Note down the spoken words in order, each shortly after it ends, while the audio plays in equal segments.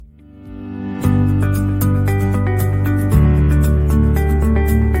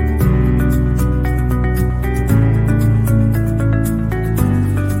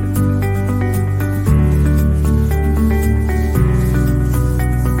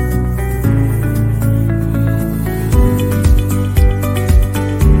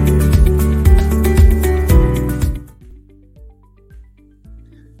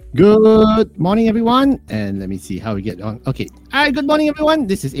Good morning, everyone. And let me see how we get on. Okay. Hi, good morning, everyone.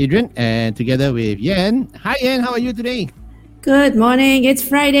 This is Adrian, and together with Yen. Hi, Yen. How are you today? Good morning. It's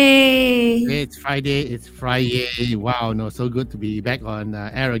Friday. It's Friday. Wow, no, so good to be back on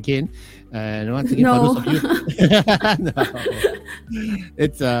air again. And once again, No. for those of you, no.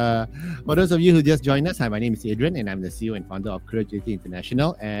 It's for those of you who just joined us. Hi, my name is Adrian, and I'm the CEO and founder of Career Agility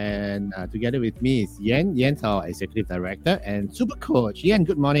International. And together with me is Yen. Yen's our executive director and super coach. Yen,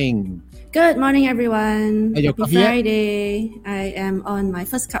 good morning. Good morning, everyone. Your Happy Friday. I am on my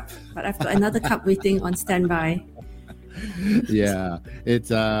first cup, but I've got another cup waiting on standby. Yeah, it's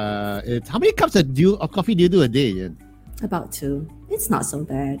how many cups of coffee do you do a day, Yen? About 2. It's not so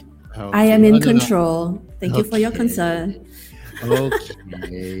bad. Okay. I am in control. Thank you for your concern.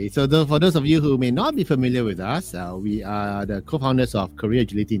 Okay. So for those of you who may not be familiar with us, we are the co-founders of Career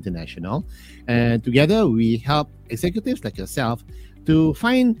Agility International. And together we help executives like yourself to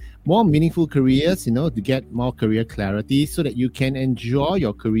find more meaningful careers, to get more career clarity so that you can enjoy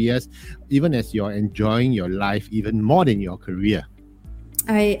your careers even as you're enjoying your life even more than your career.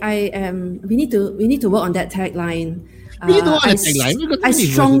 We need to work on that tagline. I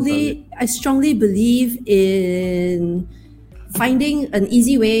strongly believe in finding an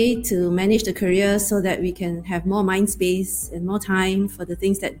easy way to manage the career so that we can have more mind space and more time for the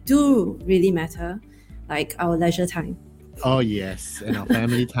things that do really matter, like our leisure time. Oh yes, and our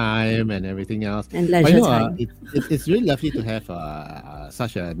family time and everything else. And leisure time. It's really lovely to have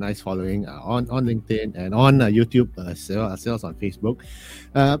such a nice following on LinkedIn and on YouTube, as well as on Facebook.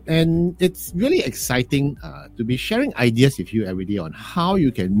 And it's really exciting to be sharing ideas with you every day on how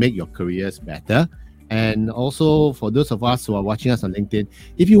you can make your careers better. And also for those of us who are watching us on LinkedIn,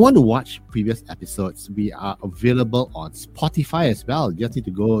 if you want to watch previous episodes, we are available on Spotify as well. You just need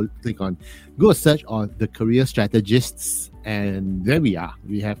to go search on the Career Strategists, and there we are.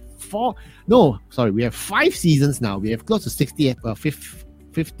 We have 5 seasons now. We have close to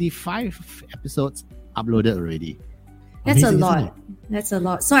 55 episodes uploaded already. That's a lot. That's a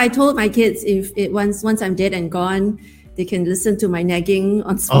lot. So I told my kids once I'm dead and gone, they can listen to my nagging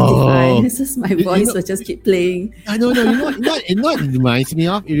on Spotify. It's just my voice will just keep playing. I know. It reminds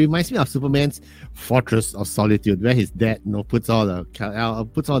me of Superman's Fortress of Solitude, where his dad puts all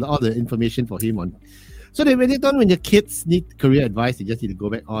the information for him on. So when your kids need career advice, they just need to go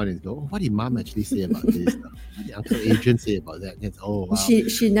back on and go, what did mom actually say about this? What did Uncle Adrian say about that? It's, wow.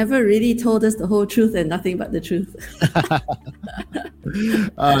 She never really told us the whole truth and nothing but the truth.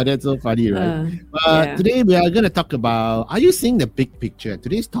 That's so funny, right? Today we are going to talk about, are you seeing the big picture?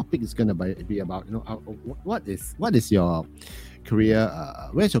 Today's topic is going to be about, what is your career,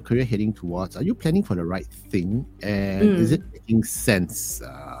 where's your career heading towards? Are you planning for the right thing? And is it making sense?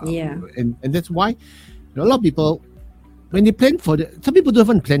 And that's why a lot of people, when they plan some people don't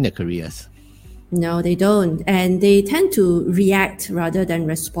even plan their careers. No, they don't. And they tend to react rather than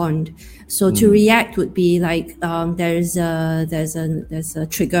respond. So to react would be like there's a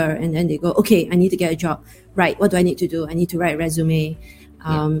trigger, and then they go, okay, I need to get a job. Right, what do I need to do? I need to write a resume.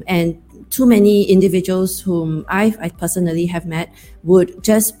 And too many individuals whom I personally have met would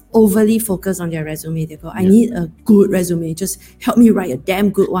just overly focus on their resume. They go, I need a good resume. Just help me write a damn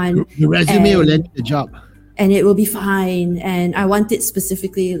good one. The resume will land the job. And it will be fine. And I want it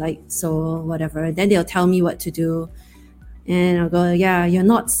specifically so whatever. And then they'll tell me what to do. And I'll go, you're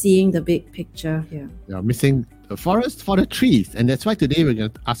not seeing the big picture here. You're missing the forest for the trees. And that's why today we're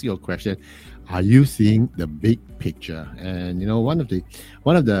going to ask you a question. Are you seeing the big picture? And one of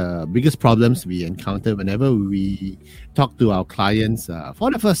the biggest problems we encounter whenever we talk to our clients for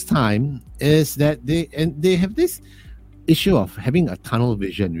the first time is that they have this issue of having a tunnel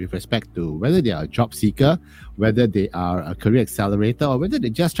vision with respect to whether they are a job seeker, whether they are a career accelerator, or whether they're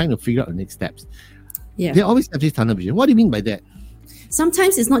just trying to figure out the next steps. Yeah. They always have this tunnel vision. What do you mean by that?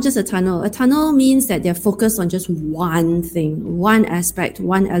 Sometimes it's not just a tunnel. A tunnel means that they're focused on just one thing, one aspect,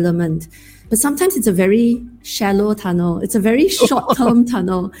 one element. But sometimes it's a very shallow tunnel. It's a very short-term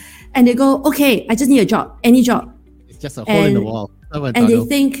tunnel. And they go, okay, I just need a job, any job. It's just a hole in the wall. And they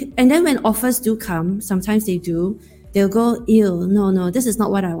think, and then when offers do come, sometimes they do, they'll go, ew, no, this is not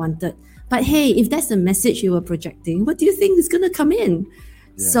what I wanted. But hey, if that's the message you were projecting, what do you think is going to come in?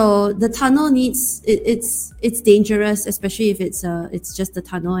 Yeah. So the tunnel it's dangerous, especially if it's just the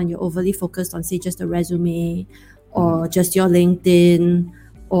tunnel and you're overly focused on, say, just a resume or just your LinkedIn.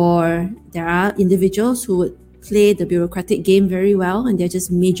 Or there are individuals who would play the bureaucratic game very well, and they're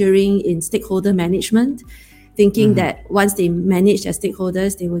just majoring in stakeholder management, thinking that once they manage their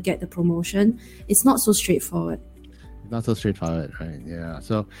stakeholders, they will get the promotion. It's not so straightforward. not so straightforward, right? Yeah.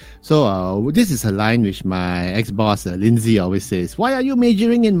 So this is a line which my ex-boss Lindsay always says: "Why are you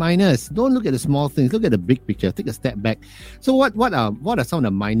majoring in minors? Don't look at the small things. Look at the big picture. Take a step back." So what are some of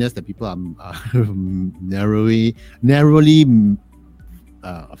the minors that people are narrowly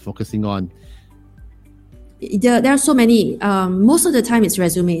focusing on? There are so many. Most of the time, it's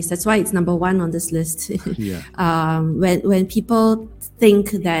resumes. That's why it's number one on this list. Yeah. When people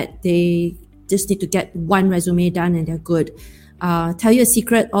think that they just need to get one resume done and they're good. Tell you a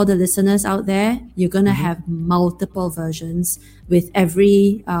secret, all the listeners out there, you're gonna have multiple versions. With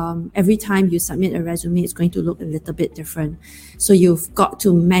every time you submit a resume, it's going to look a little bit different. So you've got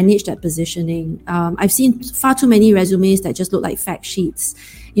to manage that positioning. I've seen far too many resumes that just look like fact sheets.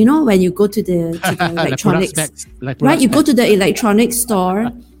 You know, when you go to the electronics, right? You go to the electronics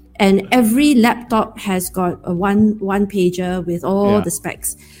store, and every laptop has got a one pager with all the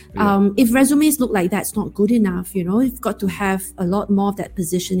specs. If resumes look like that, it's not good enough. You know, you've got to have a lot more of that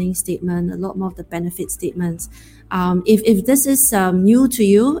positioning statement, a lot more of the benefit statements. If this is new to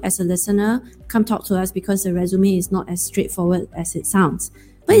you as a listener, come talk to us, because the resume is not as straightforward as it sounds,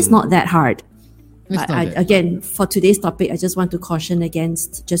 but it's not that hard. Again, for today's topic, I just want to caution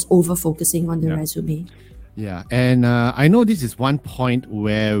against just over focusing on the resume. Yeah, and I know this is one point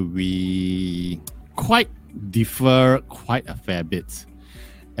where we quite differ quite a fair bit.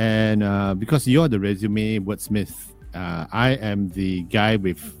 And because you're the resume wordsmith, I am the guy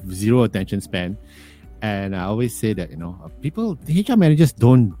with zero attention span. And I always say that, the HR managers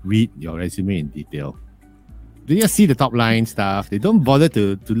don't read your resume in detail. They just see the top line stuff. They don't bother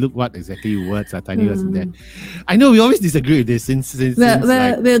to look what exactly words are tiny words in there. I know we always disagree with this since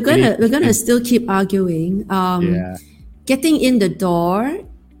we're gonna still keep arguing. Getting in the door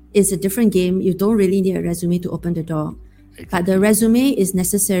is a different game. You don't really need a resume to open the door. Exactly. But the resume is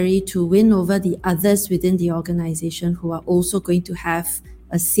necessary to win over the others within the organization who are also going to have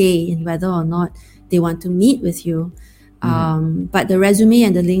a say in whether or not they want to meet with you. But the resume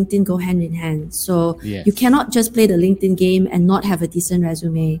and the LinkedIn go hand in hand. So you cannot just play the LinkedIn game and not have a decent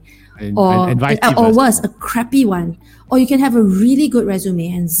resume, or worse, a crappy one. Or you can have a really good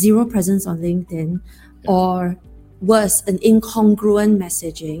resume and zero presence on LinkedIn, or worse, an incongruent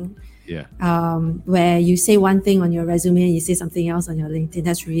messaging. Where you say one thing on your resume and you say something else on your LinkedIn.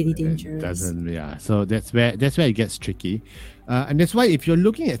 That's really dangerous. So that's where it gets tricky. And that's why if you're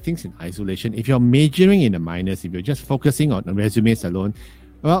looking at things in isolation, if you're majoring in the minors, if you're just focusing on resumes alone,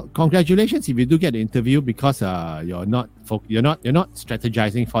 well, congratulations if you do get the interview, because you're not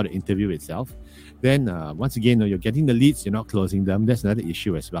strategizing for the interview itself. Then once again, you're getting the leads, you're not closing them. That's another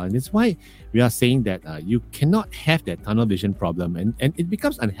issue as well. And that's why we are saying that you cannot have that tunnel vision problem, and it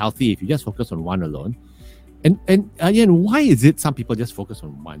becomes unhealthy if you just focus on one alone. And again, why is it some people just focus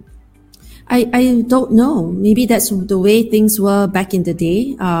on one? I don't know. Maybe that's the way things were back in the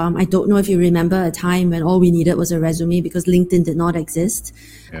day. I don't know if you remember a time when all we needed was a resume because LinkedIn did not exist.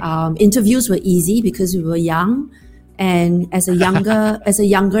 Interviews were easy because we were young. And as a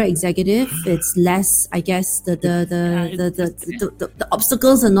younger executive, it's less, I guess, the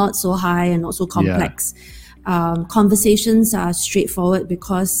obstacles are not so high and not so complex. Conversations are straightforward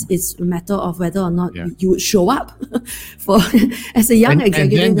because it's a matter of whether or not you would show up. As a young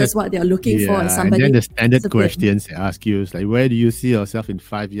executive, that's what they're looking for. Somebody. And then the standard questions they ask you is like, where do you see yourself in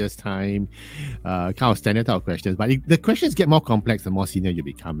 5 years' time? Kind of standard type of questions. But the questions get more complex the more senior you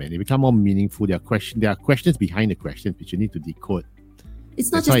become, and they become more meaningful. There are questions behind the questions which you need to decode.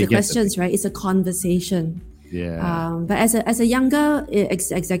 It's not just the questions, right? It's a conversation. But as a younger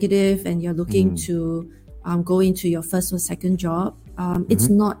executive, and you're looking to go into your first or second job, it's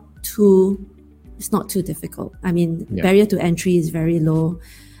not too difficult. I mean, barrier to entry is very low.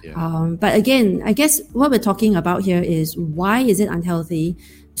 But again, I guess what we're talking about here is, why is it unhealthy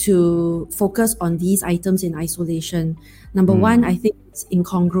to focus on these items in isolation? Number one, I think it's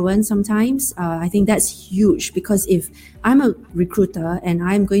incongruent sometimes. I think that's huge, because if I'm a recruiter and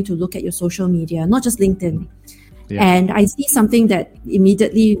I'm going to look at your social media, not just LinkedIn, and I see something that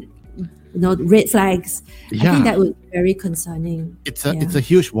immediately, red flags, I think that would be very concerning. It's a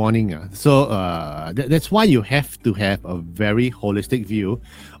huge warning. So that's why you have to have a very holistic view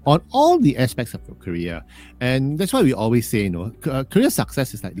on all the aspects of your career. And that's why we always say, career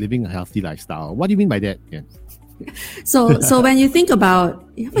success is like living a healthy lifestyle. What do you mean by that? So when you think about,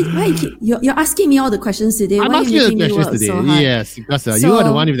 you're asking me all the questions today. I'm Why are asking you you the making me questions work today. so hard? Yes, because you are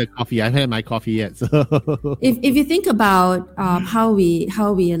the one with the coffee. I haven't had my coffee yet. So If you think about how we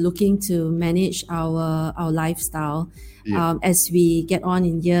are looking to manage our lifestyle, Yeah. as we get on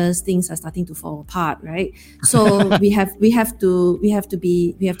in years, things are starting to fall apart, right? So we have to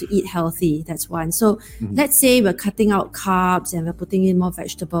eat healthy. That's one. So let's say we're cutting out carbs and we're putting in more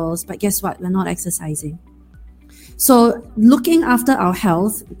vegetables, but guess what? We're not exercising. So looking after our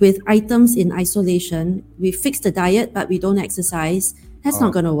health with items in isolation, we fix the diet, but we don't exercise. That's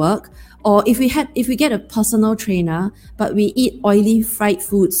not going to work. Or if we get a personal trainer, but we eat oily fried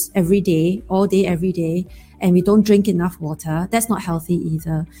foods every day, all day, every day, and we don't drink enough water, that's not healthy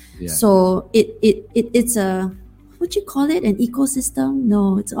either. Yeah. So it's a, what do you call it? An ecosystem?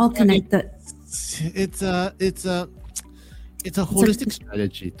 No, it's all connected. It's a holistic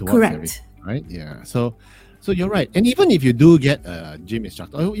strategy towards correct. everything, right? Yeah. So you're right. And even if you do get a gym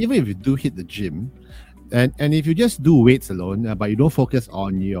instructor, or even if you do hit the gym, and if you just do weights alone, but you don't focus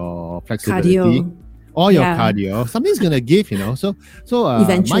on your flexibility Cardio. or your cardio, something's gonna give, So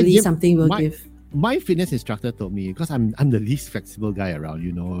eventually something will give. My fitness instructor told me, because I'm the least flexible guy around,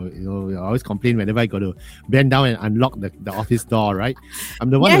 I always complain whenever I got to bend down and unlock the office door, right? I'm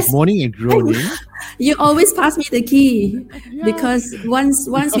the one who's moaning and groaning. You always pass me the key because once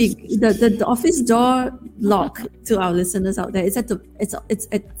the office door lock, to our listeners out there, it's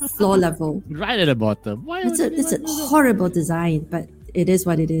at floor level, right at the bottom. It's a horrible design, but it is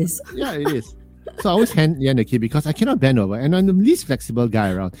what it is. Yeah, it is. So I always hand the key because I cannot bend over, and I'm the least flexible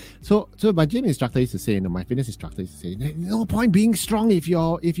guy around. So my gym instructor used to say, my fitness instructor used to say, no point being strong if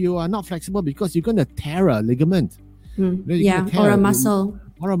you are not flexible, because you're gonna tear a ligament. Or a muscle.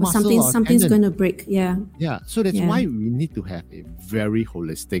 Or something's going to break. Yeah. So that's why we need to have a very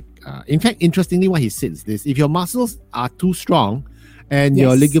holistic. In fact, interestingly, what he said is this: if your muscles are too strong, and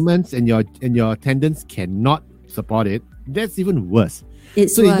your ligaments and your tendons cannot support it, that's even worse.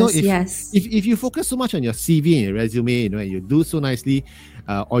 It's worse. If you focus so much on your CV and your resume, and you do so nicely,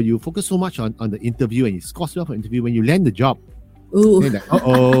 or you focus so much on the interview and you score well for interview, when you land the job, ooh, like,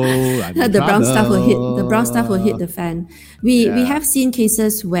 the brown stuff will hit. The brown stuff will hit the fan. We have seen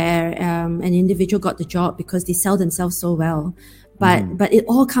cases where an individual got the job because they sell themselves so well, but it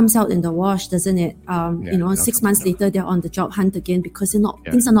all comes out in the wash, doesn't it? 6 months later they're on the job hunt again because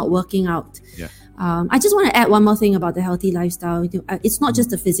things are not working out. Yeah. I just want to add one more thing about the healthy lifestyle. It's not just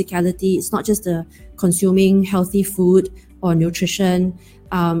the physicality. It's not just the consuming healthy food or nutrition.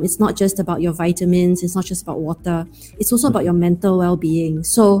 It's not just about your vitamins. It's not just about water. It's also about your mental well-being.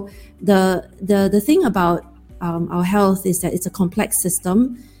 So the thing about our health is that it's a complex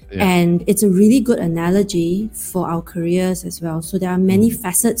system, and it's a really good analogy for our careers as well. So there are many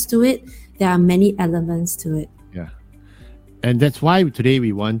facets to it. There are many elements to it. Yeah. And that's why today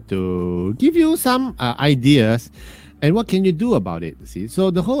we want to give you some ideas and what can you do about it. See, so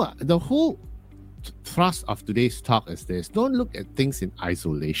the whole thrust of today's talk is this: don't look at things in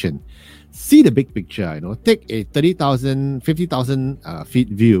isolation. See the big picture. Take a 30,000, 50,000 feet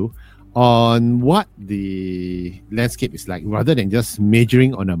view on what the landscape is like, rather than just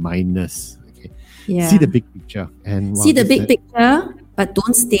majoring on a minus. Okay. Yeah. See the big picture and see the big picture, but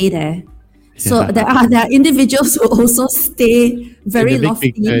don't stay there. So there are individuals who also stay very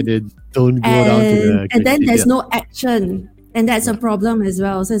lofty. Don't go down to and then there's no action. And that's a problem as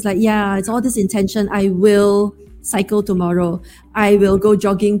well. So it's like, it's all this intention. I will cycle tomorrow. I will go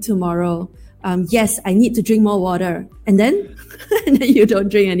jogging tomorrow. Yes, I need to drink more water. And then you don't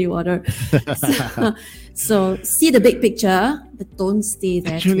drink any water. So see the big picture, but don't stay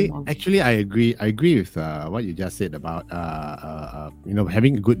there too long. Actually, I agree. I agree with what you just said about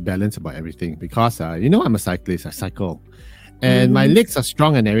having a good balance about everything. Because I'm a cyclist. I cycle, and my legs are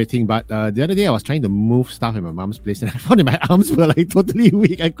strong and everything. But the other day, I was trying to move stuff in my mom's place, and I found that my arms were like totally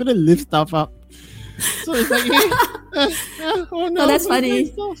weak. I couldn't lift stuff up. So it's like, oh no, that's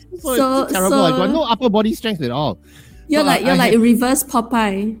funny. So it's terrible. I got no upper body strength at all. You're like a reverse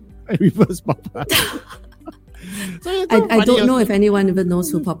Popeye. Reverse Popeye. I don't know if anyone even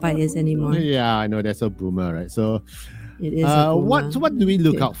knows who Popeye is anymore. Yeah, I know, that's a boomer, right? So it is a boomer. what do we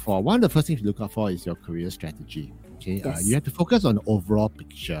look out for? One of the first things we look out for is your career strategy. Okay, you have to focus on the overall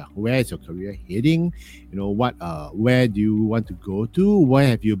picture. Where is your career heading? Where do you want to go to? Where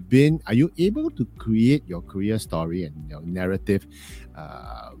have you been? Are you able to create your career story and your narrative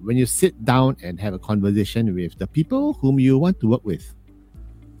when you sit down and have a conversation with the people whom you want to work with?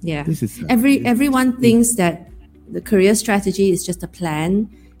 Yeah, this is everyone thinks that the career strategy is just a plan.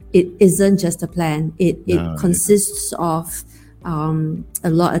 It isn't just a plan. It consists of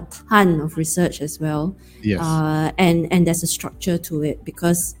a ton of research as well. Yes. And there's a structure to it,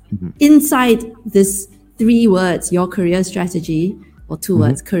 because inside this 3 words, your career strategy, or 2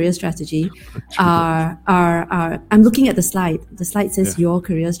 words, career strategy, are I'm looking at the slide. The slide says your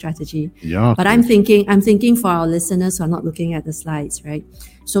career strategy. Yeah. But I'm thinking for our listeners who are not looking at the slides, right?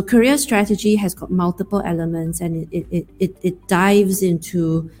 So career strategy has got multiple elements, and it dives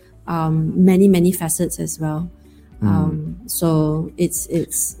into many facets as well. So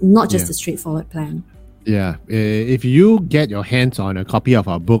it's not just a straightforward plan. Yeah, if you get your hands on a copy of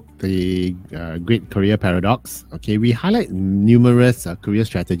our book, The Great Career Paradox, okay, we highlight numerous career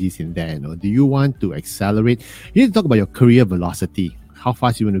strategies in there. Do you want to accelerate? You need to talk about your career velocity. How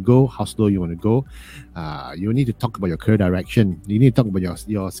fast you want to go, how slow you want to go. You need to talk about your career direction. You need to talk about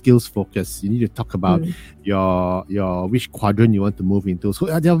your skills focus. You need to talk about your which quadrant you want to move into.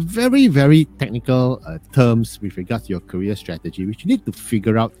 So there are very, very technical terms with regards to your career strategy, which you need to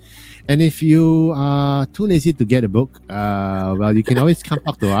figure out. And if you are too lazy to get a book, well, you can always come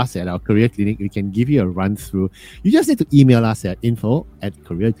talk to us at our career clinic. We can give you a run through. You just need to email us at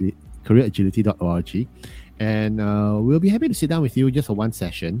info@careeragility.org. And we'll be happy to sit down with you just for one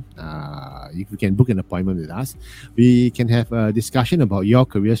session. You can book an appointment with us. We can have a discussion about your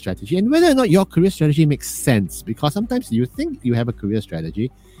career strategy and whether or not your career strategy makes sense. Because sometimes you think you have a career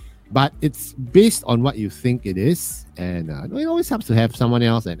strategy, but it's based on what you think it is. And it always helps to have someone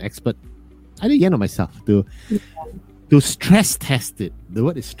else, an expert, either Yan or myself, to stress test it. The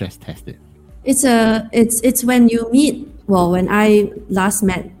word is stress test it. It's when you meet. Well, when I last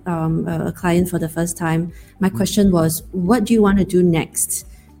met a client for the first time, my question was, what do you want to do next?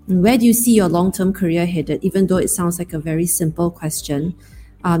 And where do you see your long-term career headed? Even though it sounds like a very simple question,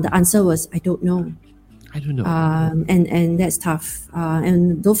 the answer was, I don't know. And that's tough.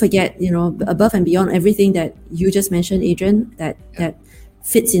 And don't forget, above and beyond everything that you just mentioned, Adrian, that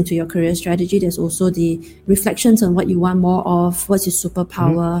fits into your career strategy, there's also the reflections on what you want more of, what's your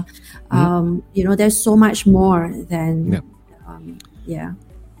superpower. There's so much more than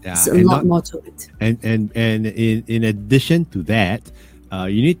it's a lot more to it. And in addition to that,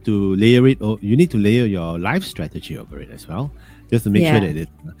 you need to layer it. You need to layer your life strategy over it as well, just to make sure that it.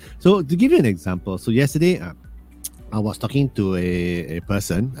 So to give you an example, so yesterday I was talking to a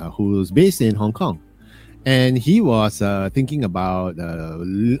person who's based in Hong Kong. And he was thinking about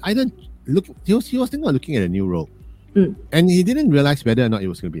he was thinking of looking at a new role, and he didn't realize whether or not it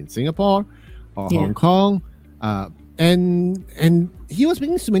was going to be in Singapore or Hong Kong, and he was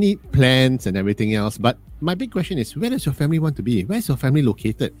making so many plans and everything else. But my big question is, where does your family want to be? Where's your family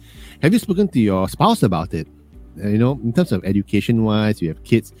located? Have you spoken to your spouse about it? In terms of education wise, you have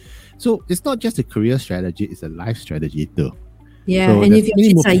kids, so it's not just a career strategy; it's a life strategy too. Yeah, so and if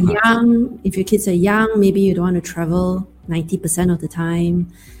your kids are young, maybe you don't want to travel 90% of the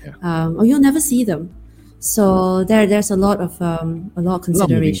time, or you'll never see them. So there's a lot of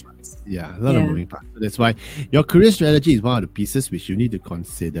considerations. A lot of moving parts. So that's why your career strategy is one of the pieces which you need to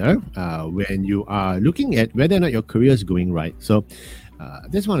consider when you are looking at whether or not your career is going right. So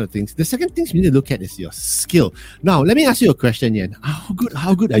that's one of the things. The second thing you need to look at is your skill. Now, let me ask you a question, Yan.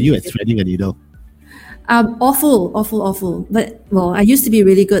 How good are you at threading a needle? Awful. But I used to be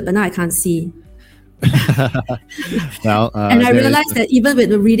really good, but now I can't see. And I realized that even with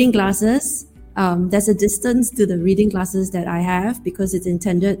the reading glasses, there's a distance to the reading glasses that I have because it's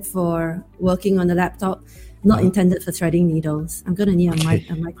intended for working on the laptop, not intended for threading needles. I'm going to need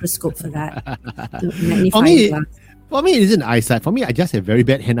a microscope for that. To magnify the glass. For me, it isn't eyesight. For me, I just have very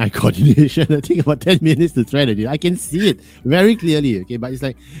bad hand-eye coordination. I take about 10 minutes to thread it. I can see it very clearly, okay? But it's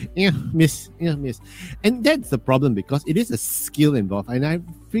like, miss. And that's the problem because it is a skill involved. And I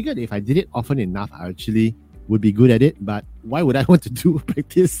figured if I did it often enough, I actually would be good at it. But why would I want to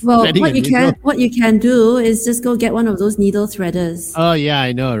practice? Well, what you can do is just go get one of those needle threaders. Oh yeah,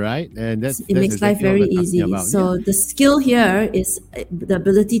 I know, right? And that's makes exactly life very easy. So the skill here is the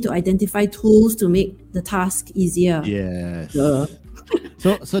ability to identify tools to make the task easier. Yes. So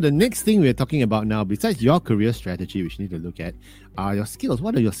the next thing we're talking about now, besides your career strategy, which you need to look at, are your skills.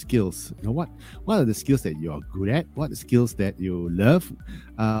 What are your skills? What are the skills that you're good at? What are the skills that you love?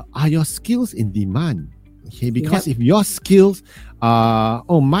 Are your skills in demand? Okay, because if your skills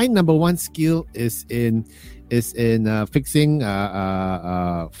my number one skill is in fixing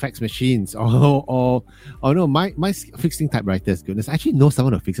fax machines or no, my fixing typewriters. Goodness, I actually know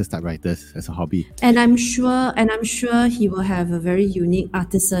someone who fixes typewriters as a hobby. And I'm sure he will have a very unique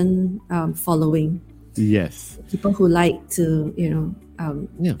artisan following. Yes. People who like to,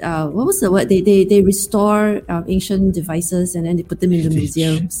 what was the word? They restore ancient devices and then they put them in the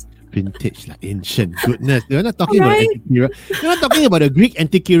museums. Vintage, like ancient. Goodness, we're not talking about Right? Antikythera. We're not talking about a Greek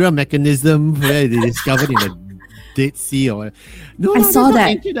Antikythera mechanism where they discovered in the Dead Sea or no. I No, saw that's not that.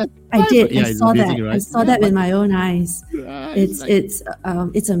 ancient. That's I did. yeah, I it's saw amazing, that. right? I saw Yeah, that with but- my own eyes. it's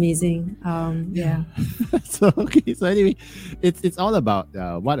like- It's amazing. Yeah. so okay. So anyway, it's all about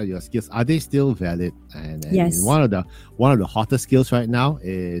what are your skills? Are they still valid? And Yes. one of the hottest skills right now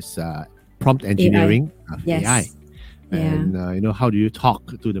is prompt engineering, Yes. AI. Yeah. And how do you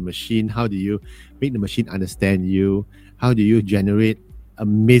talk to the machine? How do you make the machine understand you? How do you generate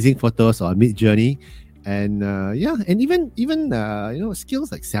amazing photos or mid-journey? And and even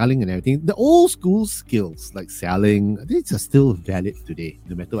skills like selling and everything. The old school skills like selling, these are still valid today,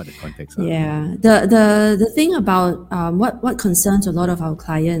 no matter what the context are. Yeah. The thing about what concerns a lot of our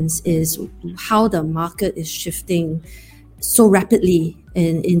clients is how the market is shifting so rapidly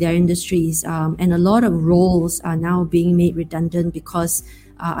in their industries, and a lot of roles are now being made redundant because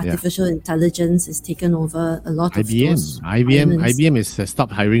artificial intelligence has taken over a lot of those requirements. IBM has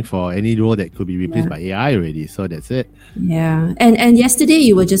stopped hiring for any role that could be replaced by AI already. So that's it. Yeah, and yesterday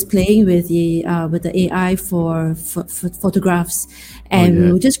you were just playing with the AI for photographs, and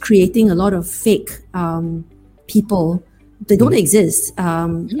we were just creating a lot of fake people. They don't exist,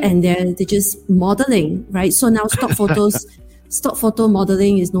 and they're just modeling, right? So now stock photo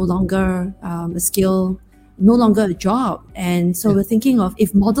modeling is no longer a skill, no longer a job, and so we're thinking of,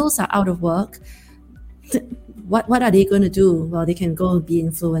 if models are out of work, what are they going to do? Well, they can go be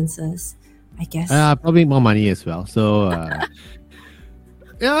influencers, I guess. Probably more money as well. So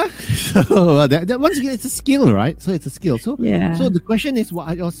yeah, so that once again, it's a skill, right? So it's a skill. So So the question is, what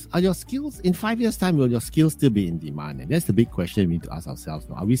are your skills in 5 years' time? Will your skills still be in demand? And that's the big question we need to ask ourselves.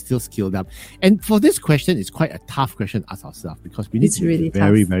 Are we still skilled up? And for this question, it's quite a tough question to ask ourselves, because we need to be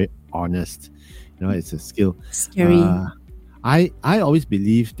very, very honest. It's a skill. Scary. I always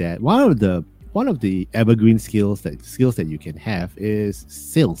believe that one of the evergreen skills that you can have is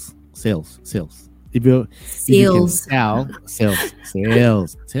sales. If you can sell, sales,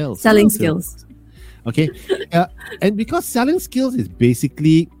 selling skills. Okay, and because selling skills is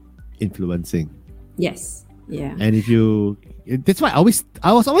basically influencing. Yes. Yeah. And that's why I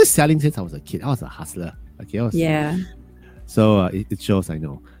was always selling since I was a kid. I was a hustler. Okay. So it shows, I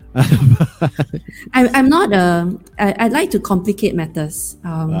know. I'm not I'd like to complicate matters.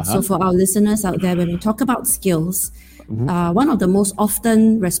 So for our listeners out there, when we talk about skills, one of the most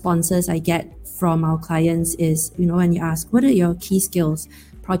often responses I get from our clients is, when you ask, what are your key skills?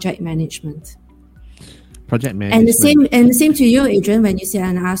 Project management. And the same to you, Adrian, when you say,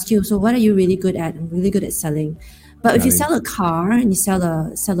 and I ask you, so what are you really good at? I'm really good at selling. But if you sell a car and you sell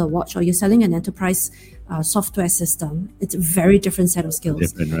a watch, or you're selling an enterprise software system, it's a very different set of skills.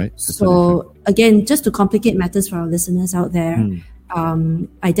 Different, right? So again, just to complicate matters for our listeners out there,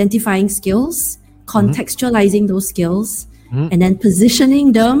 identifying skills, contextualizing those skills, and then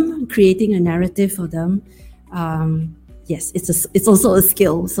positioning them, creating a narrative for them. Yes, it's also a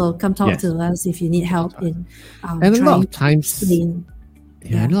skill. So come talk to us if you need help in and a lot of times.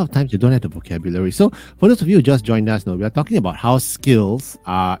 A lot of times you don't have the vocabulary. So for those of you who just joined us, we are talking about how skills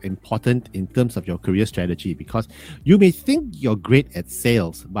are important in terms of your career strategy, because you may think you're great at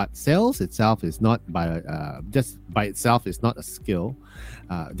sales, but sales itself is not just by itself is not a skill.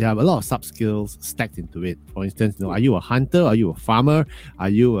 There are a lot of sub skills stacked into it. For instance, are you a hunter? Are you a farmer? Are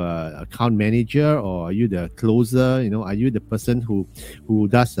you a account manager? Or are you the closer? Are you the person who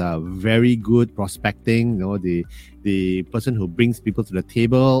does very good prospecting? The person who brings people to the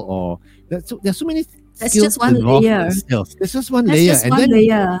table, or there's so many. That's just one layer. There's just one layer,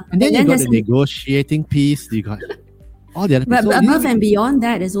 and then you got the negotiating piece. You got all the other. But above and beyond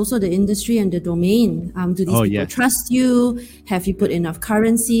that is also the industry and the domain. Do these people trust you? Have you put enough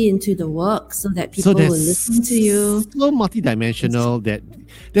currency into the work so that people will listen to you? So multidimensional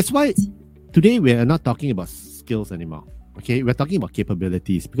that's why today we are not talking about skills anymore. Okay, we're talking about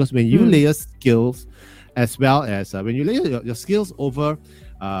capabilities, because when you layer skills, as well as when you layer your skills over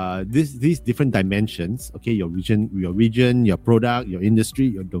these different dimensions, okay, your region, your product, your industry,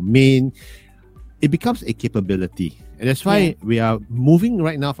 your domain, it becomes a capability. And that's why we are moving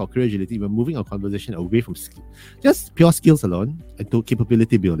right now for career agility. We're moving our conversation away from just pure skills alone into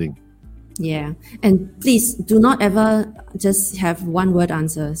capability building. Yeah. And please do not ever just have one-word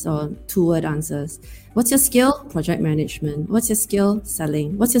answers or two-word answers. What's your skill? Project management. What's your skill?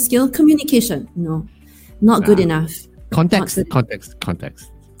 Selling. What's your skill? Communication. No. Not good enough. Context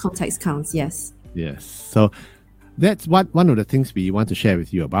counts, yes. Yes. So that's one of the things we want to share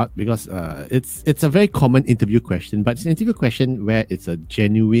with you about, because it's a very common interview question, but it's an interview question where it's a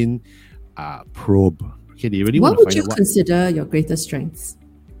genuine probe. Okay, they really what want to would you consider your greatest strengths?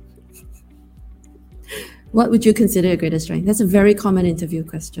 What would you consider your greatest strength? That's a very common interview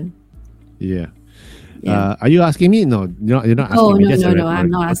question. Yeah. Yeah. Are you asking me? No, you're not asking Oh, me. no, That's no, a no. I'm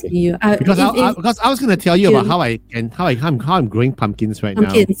not asking you. Because because I was going to tell you about how I'm growing pumpkins right now.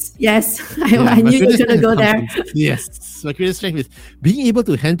 Pumpkins. Yes, I knew you were going to go there. Yes, my greatest strength is being able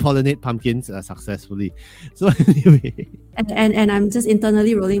to hand pollinate pumpkins successfully. So anyway, and I'm just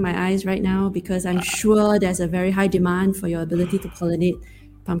internally rolling my eyes right now because I'm sure there's a very high demand for your ability to pollinate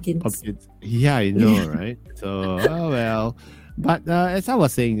pumpkins. Yeah, I know, right? So well. But as I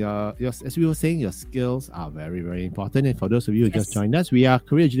was saying, as we were saying, your skills are very, very important. And for those of you who just joined us, we are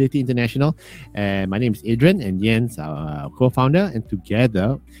Career Agility International. And my name is Adrian, and Jens, our co-founder. And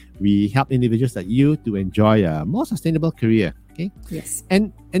together, we help individuals like you to enjoy a more sustainable career. Okay. Yes.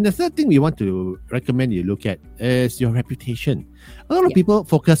 And the third thing we want to recommend you look at is your reputation. A lot of people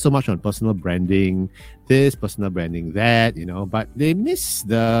focus so much on personal branding, this, personal branding, that, but they miss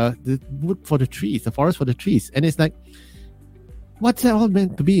the wood for the trees, the forest for the trees. And it's like, what's that all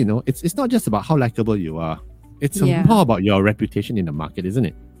meant to be? It's not just about how likable you are. It's more about your reputation in the market, isn't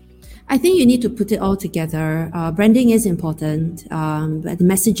it? I think you need to put it all together. Branding is important, but the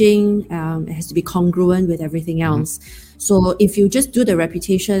messaging it has to be congruent with everything else. So if you just do the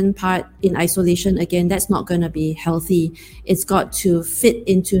reputation part in isolation, again, that's not going to be healthy. It's got to fit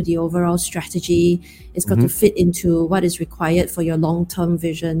into the overall strategy. It's got to fit into what is required for your long-term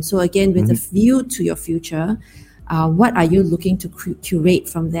vision. So again, with a view to your future, what are you looking to curate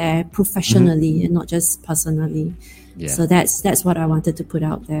from there professionally and not just personally? Yeah. So that's what I wanted to put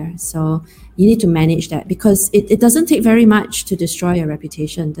out there. So you need to manage that because it doesn't take very much to destroy your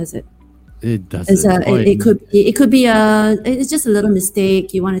reputation, does it? It doesn't. It could be it's just a little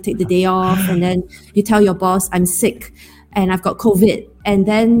mistake. You want to take the day off and then you tell your boss, I'm sick and I've got COVID. And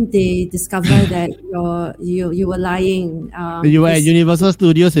then they discover that you were lying. You were at Universal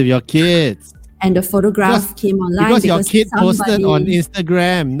Studios with your kids. And the photograph came online because your kid posted on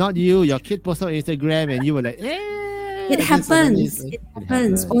Instagram, not you. Your kid posted on Instagram, and you were like, It happens.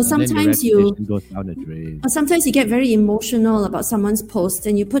 Or sometimes you get very emotional about someone's post,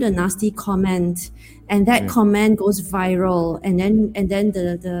 and you put a nasty comment, and that comment goes viral, and then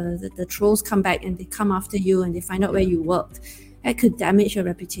the trolls come back and they come after you, and they find out where you worked. That could damage your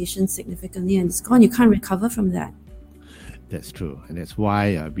reputation significantly, and it's gone. You can't recover from that. That's true. And that's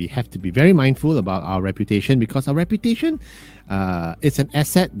why we have to be very mindful about our reputation because our reputation is an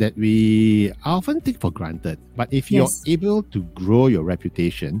asset that we often take for granted. But if you're able to grow your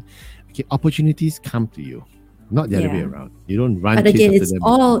reputation, opportunities come to you, not the other way around. You don't run. But again, it's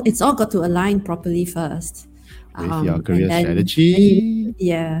all got to align properly first. With your career strategy.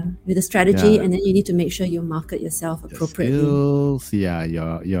 With the strategy, and then you need to make sure you market yourself appropriately. Skills,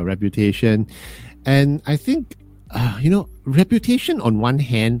 your reputation. And I think reputation on one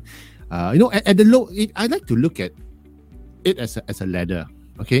hand, at the low, I like to look at it as a ladder.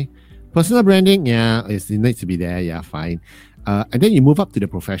 Okay, personal branding, it needs to be there. Fine. And then you move up to the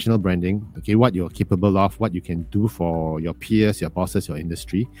professional branding. Okay, what you're capable of, what you can do for your peers, your bosses, your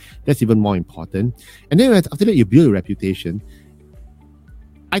industry. That's even more important. And then after that, you build a reputation.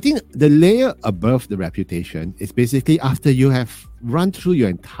 I think the layer above the reputation is basically after you have run through your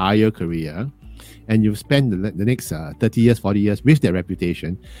entire career. And you've spent the next 30 years, 40 years with that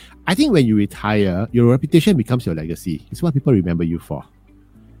reputation. I think when you retire, your reputation becomes your legacy. It's what people remember you for.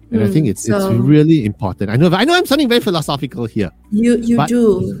 And I think it's really important. I know I'm sounding very philosophical here. You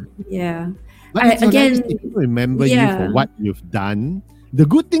do. Yeah. But people remember you for what you've done, the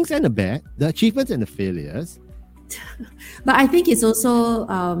good things and the bad, the achievements and the failures. But I think it's also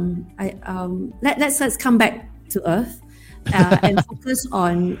let's come back to earth and focus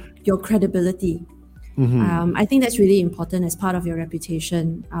on your credibility. I think that's really important as part of your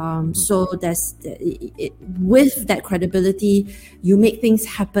reputation. So with that credibility, you make things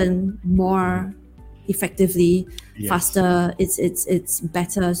happen more effectively, faster. It's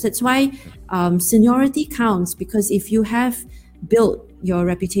better. So that's why seniority counts, because if you have built your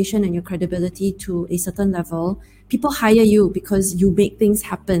reputation and your credibility to a certain level, people hire you because you make things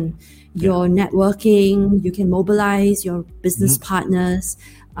happen. Your networking, you can mobilize your business partners.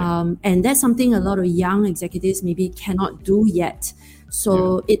 And that's something a lot of young executives maybe cannot do yet.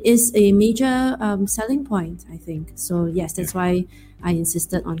 So it is a major selling point, I think. So yes, that's why I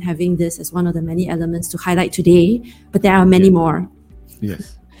insisted on having this as one of the many elements to highlight today, but there are many more.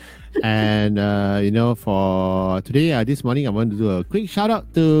 Yes. And, for today, this morning, I want to do a quick shout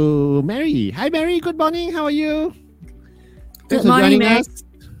out to Mary. Hi, Mary. Good morning. How are you? Good morning, Mary.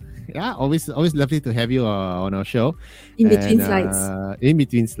 Yeah, always lovely to have you on our show. In between flights. In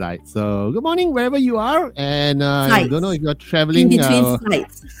between slides. So good morning wherever you are, and I don't know if you're In traveling. between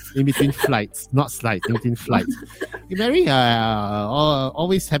flights. In between flights, not slides. In between flights. Okay, Mary,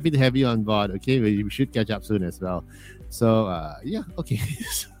 always happy to have you on board. Okay, we should catch up soon as well. So yeah, okay.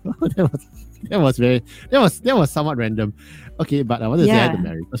 So that was somewhat random. Okay, but I wanted to say hi to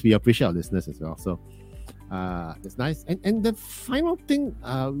Mary because we appreciate our listeners as well. So that's nice. And the final thing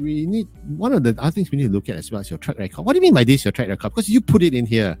we need, one of the other things we need to look at as well is your track record. What do you mean by this, your track record? Because you put it in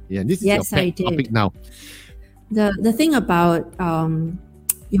here. Yeah, this is your pet topic now. The thing about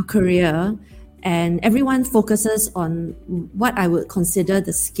your career, and everyone focuses on what I would consider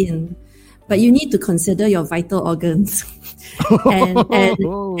the skin, but you need to consider your vital organs.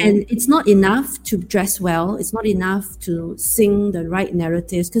 and it's not enough to dress well. It's not enough to sing the right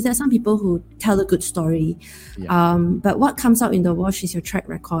narratives, because there are some people who tell a good story. But what comes out in the wash is your track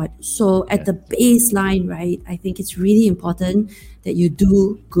record. So at the baseline, right, I think it's really important that you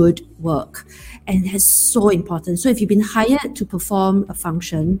do good work. And that's so important. So if you've been hired to perform a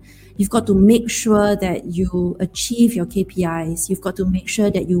function, you've got to make sure that you achieve your KPIs. You've got to make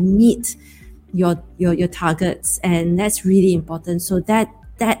sure that you meet your targets, and that's really important. So that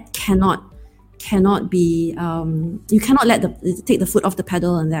cannot be you cannot take the foot off the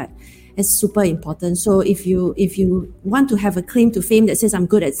pedal on that. It's super important. So if you want to have a claim to fame that says I'm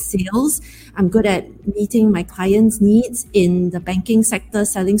good at sales, I'm good at meeting my clients' needs in the banking sector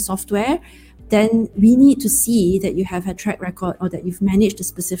selling software, then we need to see that you have a track record, or that you've managed a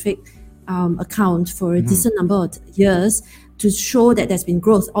specific account for a decent number of years to show that there's been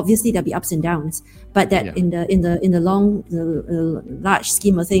growth. Obviously, there'll be ups and downs, but that in the large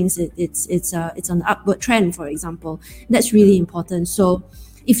scheme of things, it's an upward trend, for example. That's really important. So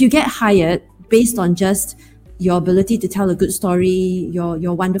if you get hired based on just your ability to tell a good story,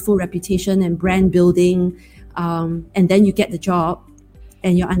 your wonderful reputation and brand building, and then you get the job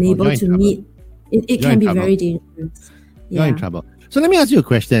and you're unable to meet, it can be very dangerous. You're in trouble. So let me ask you a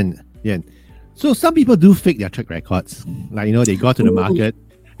question, Yen. So some people do fake their track records. Like, you know, they go to the market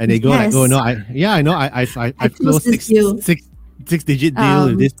and they go like, oh no, I know I closed six-digit deal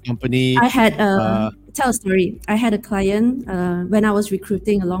with this company. I had tell a story. I had a client when I was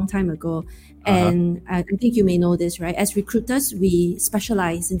recruiting a long time ago, and I think you may know this, right? As recruiters, we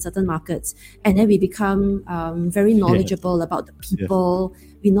specialize in certain markets, and then we become very knowledgeable about the people.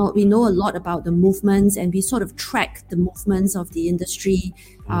 We know a lot about the movements, and we sort of track the movements of the industry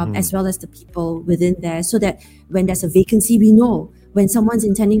as well as the people within there, so that when there's a vacancy, we know. When someone's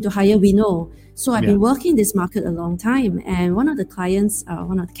intending to hire, we know. So I've been working this market a long time, and one of the clients,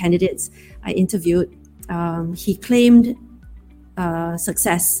 one of the candidates I interviewed, he claimed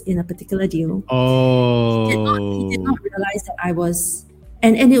success in a particular deal. He did not realize that I was,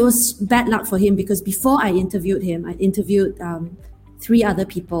 and it was bad luck for him, because before I interviewed him, I interviewed 3 other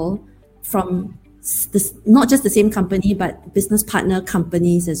people from not just the same company, but business partner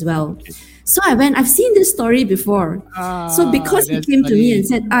companies as well. So I've seen this story before. So because he came to me and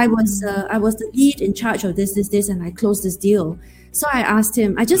said, I was the lead in charge of this, and I closed this deal. So I asked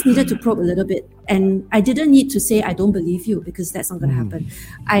him, I just needed to probe a little bit, and I didn't need to say, I don't believe you, because that's not going to happen.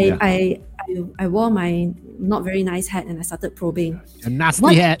 I wore my not very nice hat and I started probing. A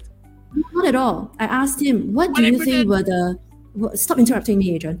nasty hat. Not at all. I asked him, what do you think were the... Stop interrupting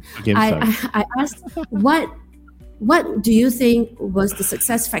me, Adrian. Okay, I asked, what do you think was the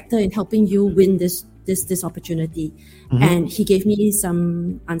success factor in helping you win this opportunity? And he gave me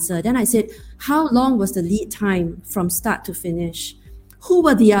some answer. Then I said, how long was the lead time from start to finish? Who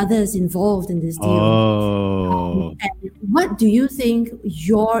were the others involved in this deal? And what do you think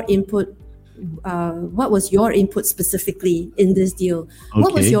your input? What was your input specifically in this deal?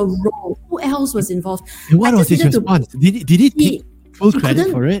 What was your role? Who else was involved? And what was his response? Did he take full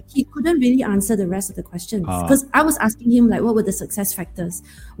credit for it? He couldn't really answer the rest of the questions, because I was asking him, like, what were the success factors?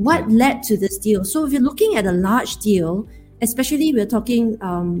 What led to this deal? So if you're looking at a large deal, especially we're talking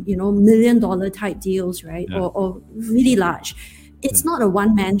 $1 million type deals, right? Or really large. It's not a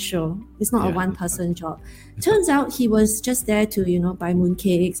one-man show. It's not a one-person job. Turns out he was just there to, buy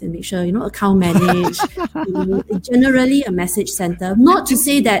mooncakes and make sure, account manage, generally a message center. Not to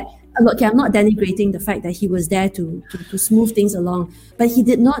say that, look, I'm not denigrating the fact that he was there to smooth things along, but he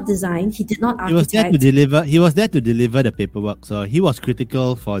did not design, he did not architect. He was there to deliver the paperwork, so he was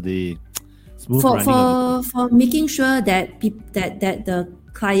critical for the smooth running for making sure that the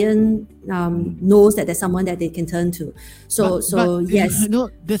client knows that there's someone that they can turn to. So yes.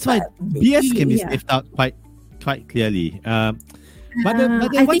 That's why BS can be sniffed out quite clearly. But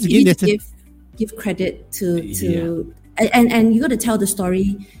I think you need to give credit to and you got to tell the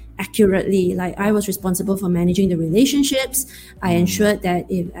story. accurately. Like I was responsible for managing the relationships. I ensured that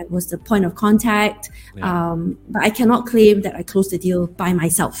it was the point of contact. But I cannot claim that I closed the deal by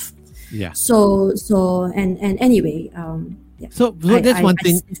myself. Yeah. So and anyway, yeah. So that's one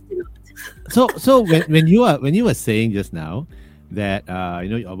thing. So when you were saying just now that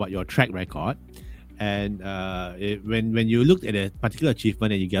about your track record, and when you looked at a particular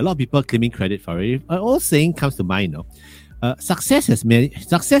achievement and you get a lot of people claiming credit for it, an old saying comes to mind. Success has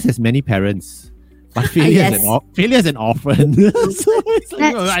many parents, but failure is an orphan. So it's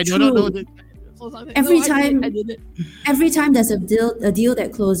like, I don't know. Every time there's a deal that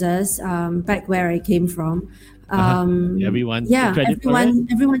closes, back where I came from, everyone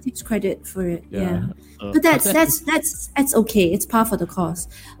takes credit for it. But that's okay. It's par for the course.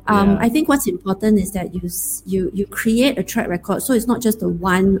 I think what's important is that you create a track record, so it's not just a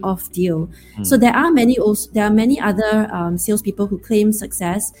one-off deal. So there are many other salespeople who claim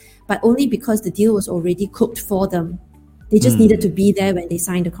success, but only because the deal was already cooked for them. They just needed to be there when they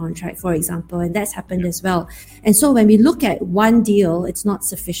signed the contract, for example, and that's happened as well. And so when we look at one deal, it's not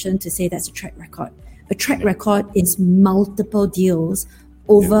sufficient to say that's a track record. A track record is multiple deals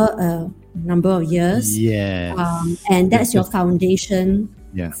over a number of years. And that's your foundation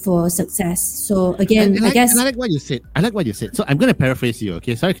for success. So again, I guess... I like what you said. So I'm going to paraphrase you,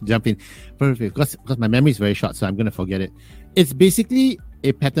 okay? Sorry to jump in. Because my memory is very short, so I'm going to forget it. It's basically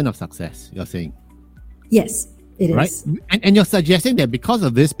a pattern of success, you're saying. Yes. It is. Right? And you're suggesting that because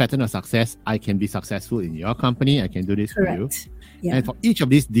of this pattern of success, I can be successful in your company. I can do this for you. Yeah. And for each of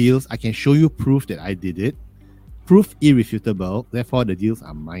these deals, I can show you proof that I did it. Proof irrefutable. Therefore, the deals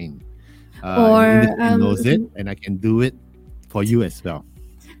are mine. Or knows it, and I can do it for you as well.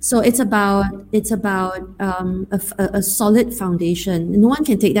 So it's about a solid foundation. No one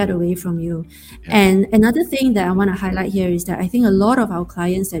can take that away from you. Yeah. And another thing that I want to highlight here is that I think a lot of our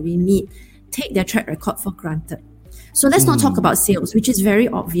clients that we meet take their track record for granted. So let's not talk about sales, which is very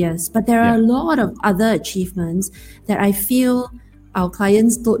obvious, but there are a lot of other achievements that I feel our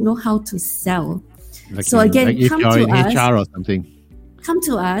clients don't know how to sell. So again, come to us. HR or something. Come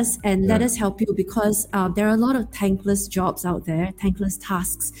to us and let us help you, because there are a lot of thankless jobs out there, thankless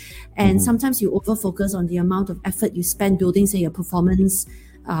tasks. And sometimes you over-focus on the amount of effort you spend building, say, a performance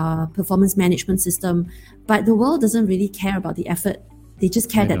management system. But the world doesn't really care about the effort. They just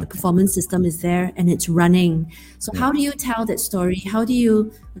care that the performance system is there and it's running. So how do you tell that story? How do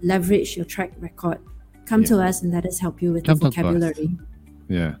you leverage your track record? Come to us and let us help you with the vocabulary.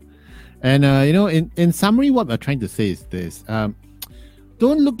 Yeah. And, in summary, what we're trying to say is this.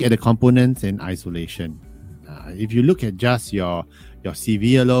 Don't look at the components in isolation. If you look at just your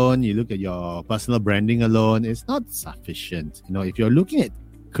CV alone, you look at your personal branding alone, it's not sufficient. If you're looking at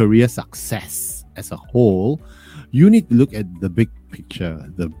career success as a whole, you need to look at the big picture.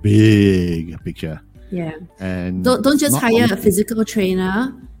 Yeah. And don't just hire a physical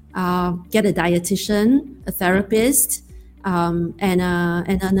trainer, get a dietitian, a therapist, and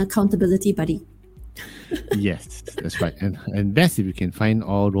an accountability buddy. Yes, that's right. And best if you can find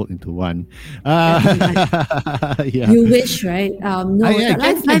all rolled into one. You wish, right? No,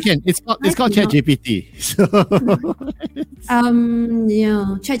 it's called ChatGPT. So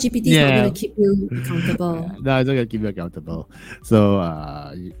ChatGPT is not going to keep you accountable. No, it's not going to keep you accountable. So,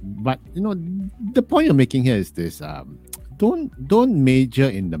 but the point you're making here is this: don't major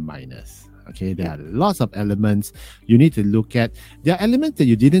in the minors. Okay, there are lots of elements you need to look at. There are elements that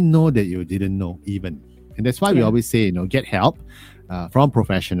you didn't know that you didn't know even. And that's why we always say, get help from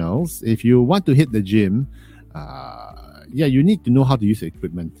professionals. If you want to hit the gym, you need to know how to use the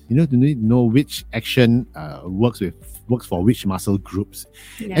equipment. You need to know which action works for which muscle groups.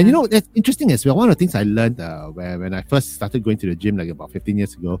 Yeah. And that's interesting as well. One of the things I learned when I first started going to the gym, like about 15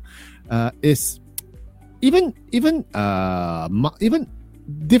 years ago, is even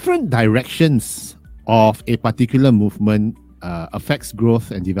different directions of a particular movement affects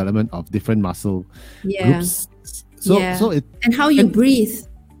growth and development of different muscle groups. So and how you breathe.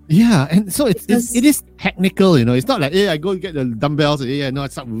 Yeah, and so it is technical. It's not like I go get the dumbbells. I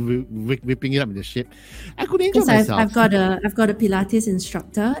start whipping it up in the shape. I could enjoy myself. I've got a Pilates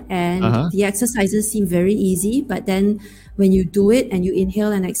instructor, and the exercises seem very easy. But then when you do it and you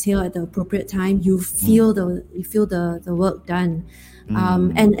inhale and exhale at the appropriate time, you feel the work done.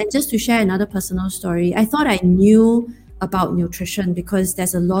 And just to share another personal story, I thought I knew about nutrition because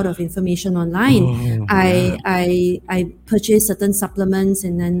there's a lot of information online. I purchase certain supplements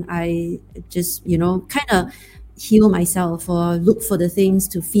and then I just, kind of heal myself or look for the things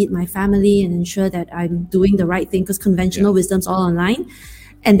to feed my family and ensure that I'm doing the right thing because conventional wisdom's all online.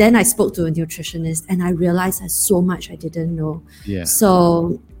 And then I spoke to a nutritionist and I realized there's so much I didn't know. Yeah.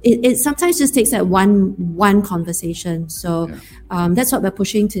 So it sometimes just takes that one conversation. So that's what we're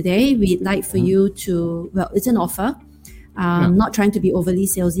pushing today. We'd like for you to, well, it's an offer. Not trying to be overly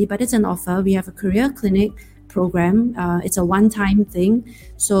salesy, but it's an offer. We have a career clinic program. It's a one-time thing.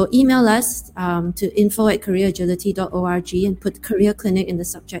 So email us to info@careeragility.org and put career clinic in the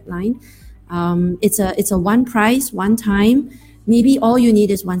subject line. It's a one price, one time. Maybe all you need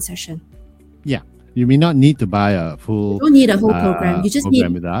is one session. Yeah. You may not need to buy a full. You don't need a whole program. You just need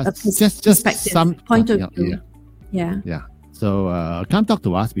with us. a just perspective, some point of view. Yeah. So come talk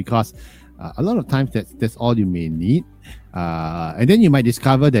to us, because a lot of times that's all you may need. And then you might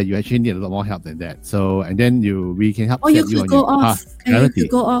discover that you actually need a lot more help than that. So, and then we can help. Or you could go off. You could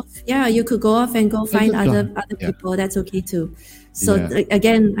go off. Yeah, you could go off and go find other people. That's okay too. So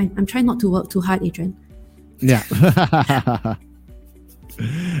again, I'm trying not to work too hard, Adrian. Yeah.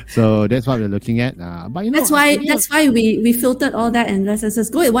 So that's what we're looking at. But that's why we filtered all that and let's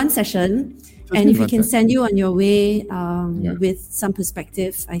just go with one session. And if we can send you on your way with some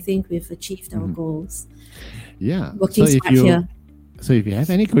perspective, I think we've achieved our goals. Yeah. Working smart here. So if you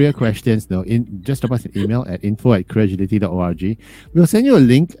have any career questions, just drop us an email at info@careeragility.org. We'll send you a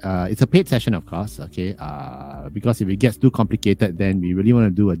link. It's a paid session, of course, okay? Because if it gets too complicated, then we really want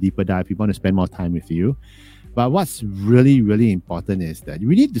to do a deeper dive. We want to spend more time with you. But what's really, really important is that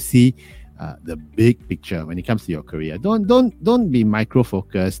we need to see the big picture when it comes to your career. Don't be micro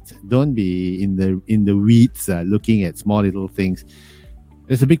focused. Don't be in the weeds looking at small little things.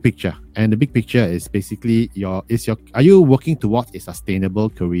 There's a big picture, and the big picture is basically are you working towards a sustainable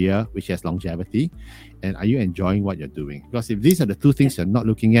career which has longevity, and are you enjoying what you're doing? Because if these are the two things you're not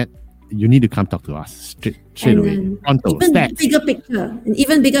looking at, you need to come talk to us straight away. Pronto, even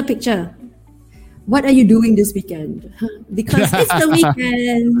bigger picture. What are you doing this weekend? Because it's the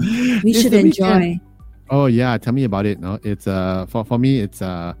weekend. We should enjoy. Weekend. Oh yeah, tell me about it. No, it's for me it's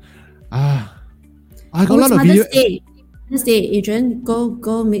I got a lot of video. Mother's Day, Adrian.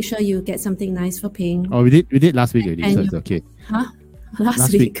 Go make sure you get something nice for Ping. Oh, we did last week already, so it's okay. Huh?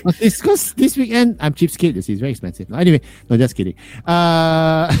 Last week. It's because this weekend I'm cheapskate. This is very expensive. Anyway, no, just kidding.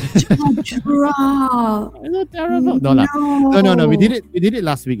 Drop. No, terrible. No. We did it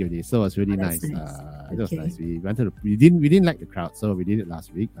last week already, so it's really nice. It was nice. We didn't like the crowd, so we did it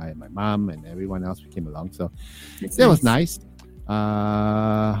last week. I and my mom and everyone else came along, so that was nice.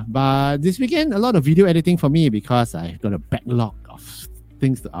 But this weekend a lot of video editing for me because I've got a backlog of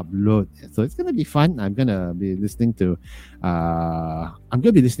things to upload, so it's gonna be fun. I'm gonna be listening to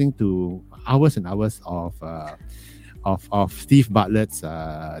hours and hours of Steve Bartlett's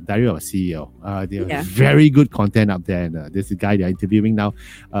Diary of a CEO. There's very good content up there, and this is the guy they're interviewing now,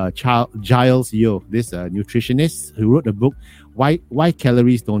 Giles Yeo, this nutritionist who wrote the book Why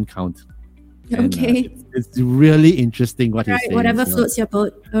Calories Don't Count. And, it's really interesting what he's saying. Whatever floats your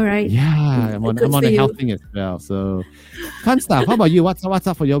boat. All right. Yeah, I'm on a health thing as well. So fun stuff. How about you? What's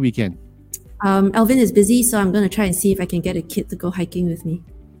up for your weekend? Alvin is busy, so I'm going to try and see if I can get a kid to go hiking with me.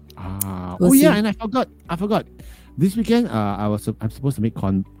 And I forgot. This weekend, I'm supposed to make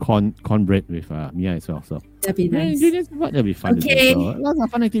corn bread with Mia as well. So that'd be nice. That'd be fun. Okay. Lots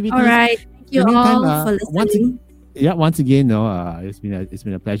of fun activities. All right. Thank you all for listening. Once again, it's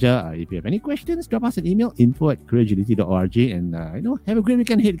been a pleasure. If you have any questions, drop us an email, info@careeragility.org, and have a great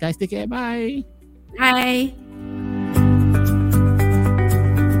weekend ahead, guys. Take care. Bye. Bye.